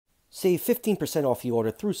Save 15% off your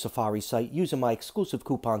order through Safari site using my exclusive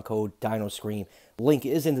coupon code DINOSCREAM. Link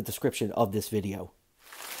is in the description of this video.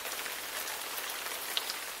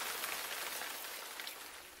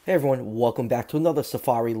 Hey everyone, welcome back to another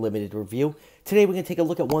Safari Limited review. Today we're going to take a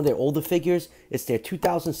look at one of their older figures. It's their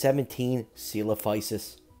 2017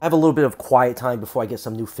 Coelophysis. I have a little bit of quiet time before I get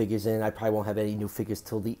some new figures in. I probably won't have any new figures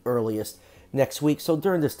till the earliest next week. So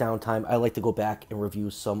during this downtime, I like to go back and review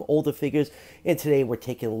some older figures. And today we're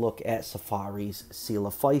taking a look at Safari's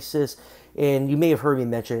Coelophysis. And you may have heard me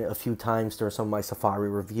mention it a few times during some of my Safari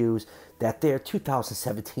reviews that their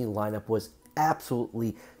 2017 lineup was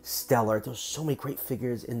absolutely stellar. There's so many great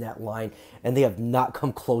figures in that line, and they have not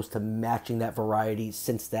come close to matching that variety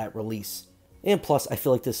since that release. And plus, I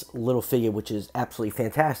feel like this little figure, which is absolutely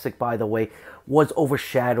fantastic, by the way, was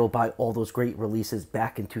overshadowed by all those great releases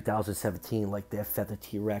back in 2017, like their Feather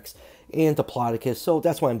T-Rex and Diplodocus. So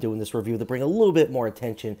that's why I'm doing this review, to bring a little bit more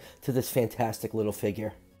attention to this fantastic little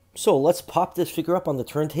figure. So let's pop this figure up on the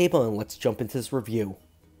turntable and let's jump into this review.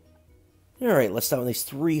 Alright, let's start with this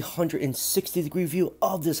 360-degree view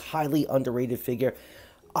of this highly underrated figure.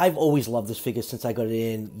 I've always loved this figure since I got it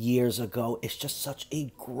in years ago. It's just such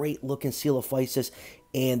a great looking Coelophysis,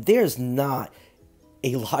 and there's not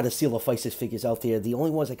a lot of Coelophysis figures out there. The only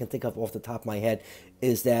ones I can think of off the top of my head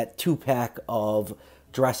is that 2-pack of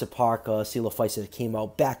Jurassic Park Coelophysis that came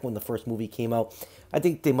out back when the first movie came out. I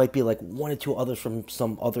think there might be like one or two others from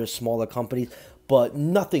some other smaller companies, but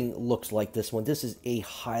nothing looks like this one. This is a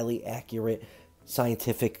highly accurate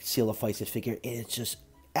scientific Coelophysis figure, and it's just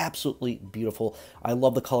absolutely beautiful. I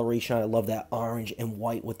love the coloration. I love that orange and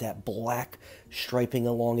white with that black striping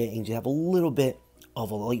along it, and you have a little bit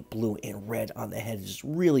of a light blue and red on the head. It just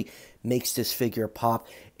really makes this figure pop.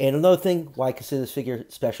 And another thing why I consider this figure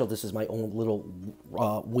special, this is my own little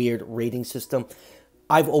weird rating system.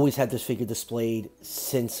 I've always had this figure displayed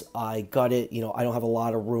since I got it. You know, I don't have a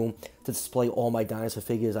lot of room to display all my dinosaur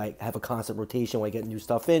figures. I have a constant rotation when I get new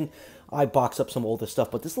stuff in. I box up some older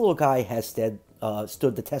stuff, but this little guy has stood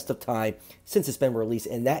the test of time since it's been released,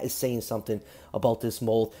 and that is saying something about this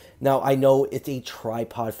mold. Now, I know it's a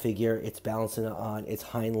tripod figure. It's balancing on its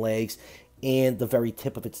hind legs and the very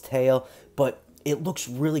tip of its tail, but it looks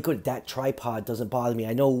really good. That tripod doesn't bother me.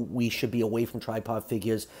 I know we should be away from tripod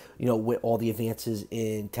figures, you know, with all the advances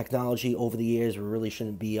in technology over the years. We really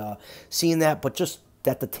shouldn't be seeing that, but just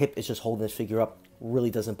that the tip is just holding this figure up really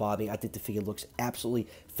doesn't bother me. I think the figure looks absolutely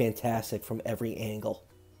fantastic from every angle.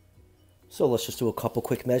 So let's just do a couple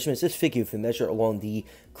quick measurements. This figure, if you measure along the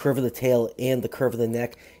curve of the tail and the curve of the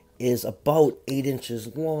neck, is about 8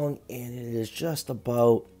 inches long, and it is just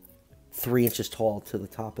about 3 inches tall to the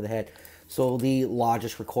top of the head. So the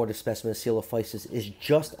largest recorded specimen of Coelophysis is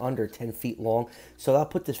just under 10 feet long. So that'll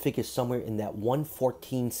put this figure somewhere in that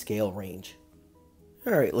 1/14 scale range.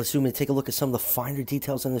 Alright, let's zoom in and take a look at some of the finer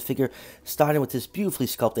details on the figure, starting with this beautifully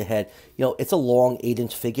sculpted head. You know, it's a long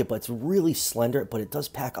 8-inch figure, but it's really slender, but it does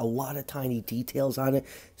pack a lot of tiny details on it,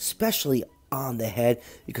 especially on the head.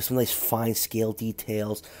 You get some nice fine scale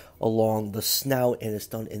details along the snout, and it's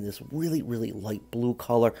done in this really, really light blue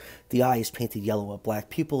color. The eye is painted yellow with black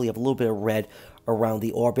pupil. You have a little bit of red around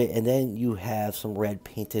the orbit, and then you have some red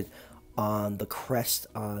painted on the crest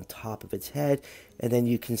on top of its head. And then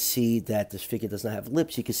you can see that this figure does not have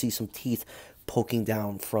lips. You can see some teeth poking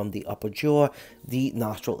down from the upper jaw. The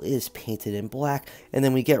nostril is painted in black, and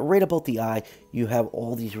then we get right about the eye, you have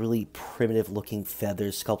all these really primitive looking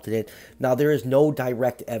feathers sculpted in. Now, there is no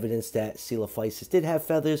direct evidence that Coelophysis did have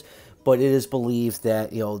feathers, but it is believed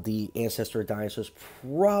that, you know, the ancestor of dinosaurs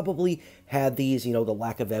probably had these. You know, the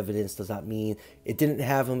lack of evidence does not mean it didn't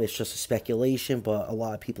have them. It's just a speculation, but a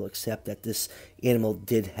lot of people accept that this animal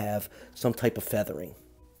did have some type of feathering.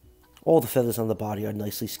 All the feathers on the body are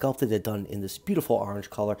nicely sculpted. They're done in this beautiful orange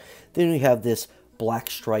color. Then we have this black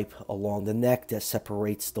stripe along the neck that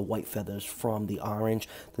separates the white feathers from the orange.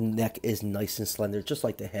 The neck is nice and slender, just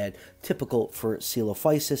like the head, typical for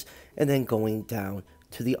Coelophysis. And then going down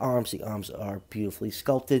to the arms are beautifully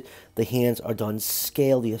sculpted. The hands are done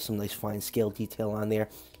scaled. You have some nice fine scale detail on there.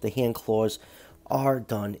 The hand claws are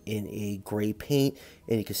done in a gray paint,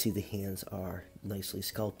 and you can see the hands are nicely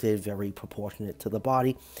sculpted, very proportionate to the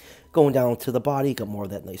body. Going down to the body, you got more of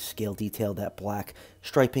that nice scale detail, that black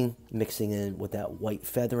striping mixing in with that white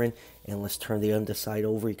feathering. And let's turn the underside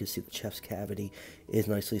over. You can see the chest cavity is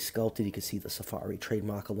nicely sculpted. You can see the Safari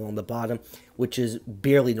trademark along the bottom, which is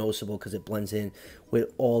barely noticeable because it blends in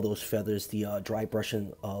with all those feathers. The dry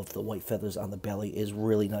brushing of the white feathers on the belly is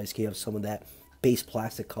really nice. You have some of that base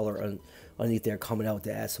plastic color underneath there coming out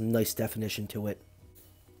to add some nice definition to it.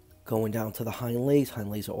 Going down to the hind legs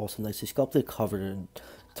are also nicely sculpted, covered in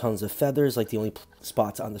tons of feathers. Like the only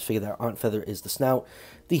spots on this figure that aren't feather is the snout,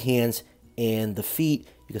 the hands, and the feet.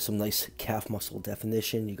 You got some nice calf muscle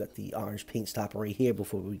definition. You got the orange paint stopper right here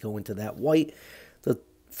before we go into that white. The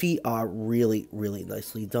feet are really, really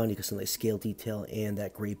nicely done. You got some nice scale detail and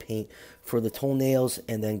that gray paint for the toenails.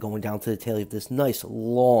 And then going down to the tail, you have this nice,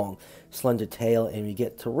 long, slender tail. And you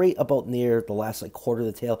get to right about near the last like quarter of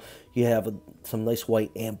the tail, you have some nice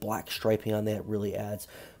white and black striping on there. It really adds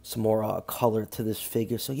some more color to this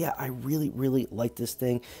figure. So yeah, I really, really like this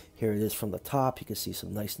thing. Here it is from the top. You can see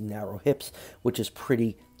some nice narrow hips, which is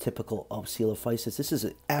pretty typical of Coelophysis. This is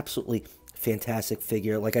an absolutely fantastic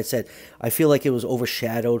figure. Like I said, I feel like it was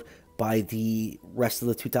overshadowed by the rest of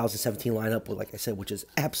the 2017 lineup, like I said, which is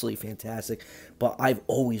absolutely fantastic. But I've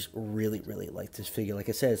always really, really liked this figure. Like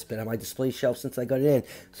I said, it's been on my display shelf since I got it in,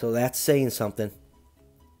 so that's saying something.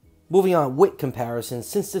 Moving on, weight comparison.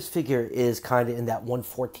 Since this figure is kind of in that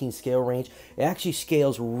 1/14 scale range, it actually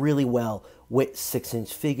scales really well with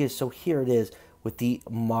 6-inch figures. So here it is with the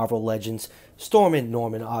Marvel Legends Stormin'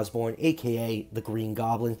 Norman Osborn, aka the Green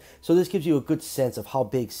Goblin. So this gives you a good sense of how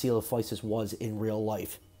big Coelophysis was in real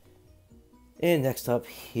life. And next up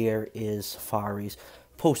here is Safari's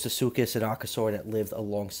Postosuchus, an archosaur that lived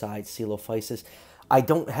alongside Coelophysis. I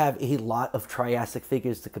don't have a lot of Triassic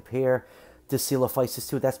figures to compare to Coelophysis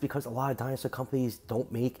to. That's because a lot of dinosaur companies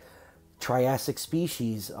don't make Triassic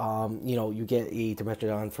species. You know, you get a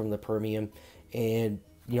Dimetrodon from the Permian, and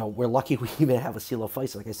you know, we're lucky we even have a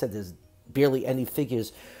Coelophysis. Like I said, there's barely any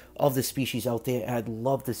figures of the species out there, and I'd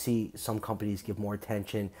love to see some companies give more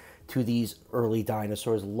attention to these early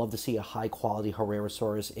dinosaurs. Love to see a high-quality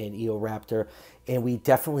Herrerasaurus and Eoraptor, and we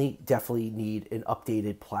definitely need an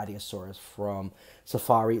updated Plateosaurus from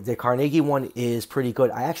Safari. The Carnegie one is pretty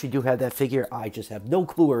good. I actually do have that figure. I just have no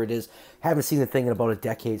clue where it is. Haven't seen the thing in about a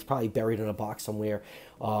decade. It's probably buried in a box somewhere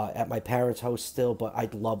at my parents' house still, but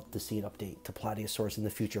I'd love to see an update to Plateosaurus in the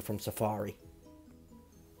future from Safari.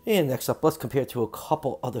 And next up, let's compare to a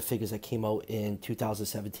couple other figures that came out in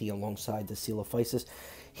 2017 alongside the Coelophysis.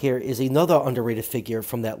 Here is another underrated figure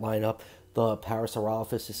from that lineup, the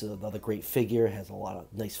Parasaurolophus. This is another great figure. It has a lot of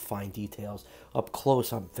nice fine details up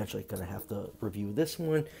close. I'm eventually going to have to review this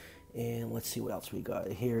one. And let's see what else we got.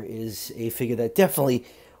 Here is a figure that definitely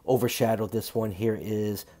overshadowed this one. Here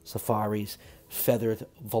is Safari's Feathered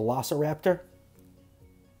Velociraptor.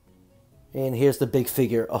 And here's the big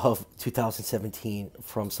figure of 2017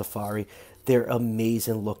 from Safari. They're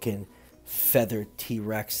amazing looking feathered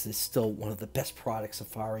T-Rex. It's still one of the best products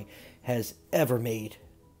Safari has ever made.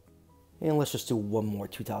 And let's just do one more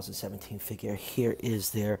 2017 figure. Here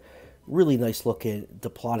is their really nice looking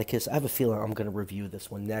Diplodocus. I have a feeling I'm going to review this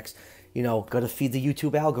one next. You know, got to feed the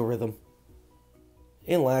YouTube algorithm.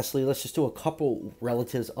 And lastly, let's just do a couple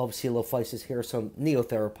relatives of Coelophysis. Here are some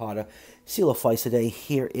Neotheropoda Coelophysidae.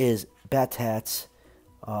 Here is Batats,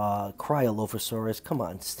 Cryolophosaurus. Come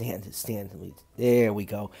on, stand. There we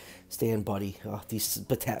go. Stand, buddy. These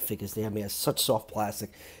Batat figures, they have such soft plastic.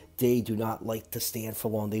 They do not like to stand for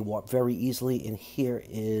long. They warp very easily. And here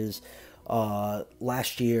is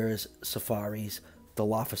last year's Safari's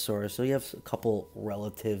Dilophosaurus. So you have a couple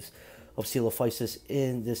relatives of Coelophysis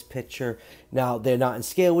in this picture. Now, they're not in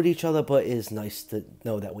scale with each other, but it is nice to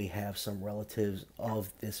know that we have some relatives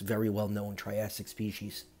of this very well-known Triassic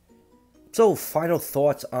species. So, final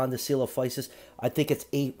thoughts on the Coelophysis. I think it's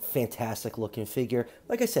a fantastic looking figure.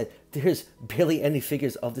 Like I said, there's barely any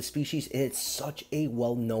figures of the species, and it's such a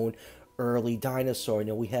well-known early dinosaur. You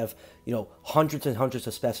know, we have, hundreds and hundreds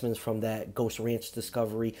of specimens from that Ghost Ranch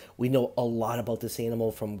discovery. We know a lot about this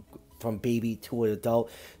animal from baby to an adult.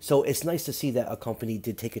 So it's nice to see that a company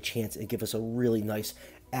did take a chance and give us a really nice,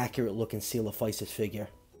 accurate looking Coelophysis figure.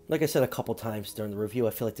 Like I said a couple times during the review, I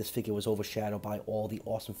feel like this figure was overshadowed by all the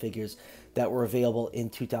awesome figures that were available in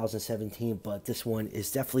 2017, but this one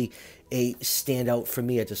is definitely a standout for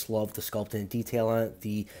me. I just love the sculpting and detail on it.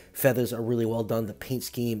 The feathers are really well done. The paint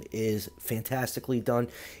scheme is fantastically done,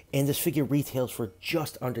 and this figure retails for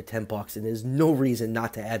just under 10 bucks, and there's no reason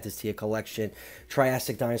not to add this to your collection.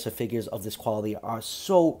 Triassic dinosaur figures of this quality are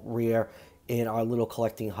so rare in our little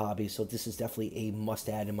collecting hobby, so this is definitely a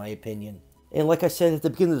must-add in my opinion. And like I said at the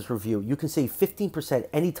beginning of this review, you can save 15%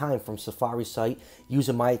 anytime from Safari's site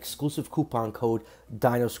using my exclusive coupon code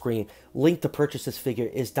DINOSCREAM. Link to purchase this figure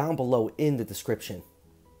is down below in the description.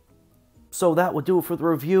 So that will do it for the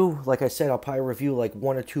review. Like I said, I'll probably review like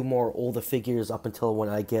one or two more older figures up until when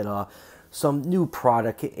I get some new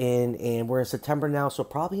product in. And we're in September now, so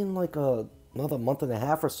probably in like another month and a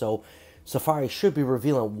half or so, Safari should be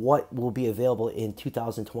revealing what will be available in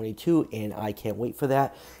 2022, and I can't wait for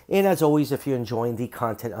that. And as always, if you're enjoying the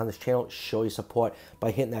content on this channel, show your support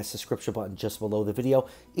by hitting that subscription button just below the video.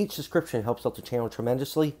 Each subscription helps out the channel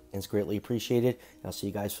tremendously and is greatly appreciated. I'll see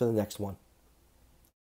you guys for the next one.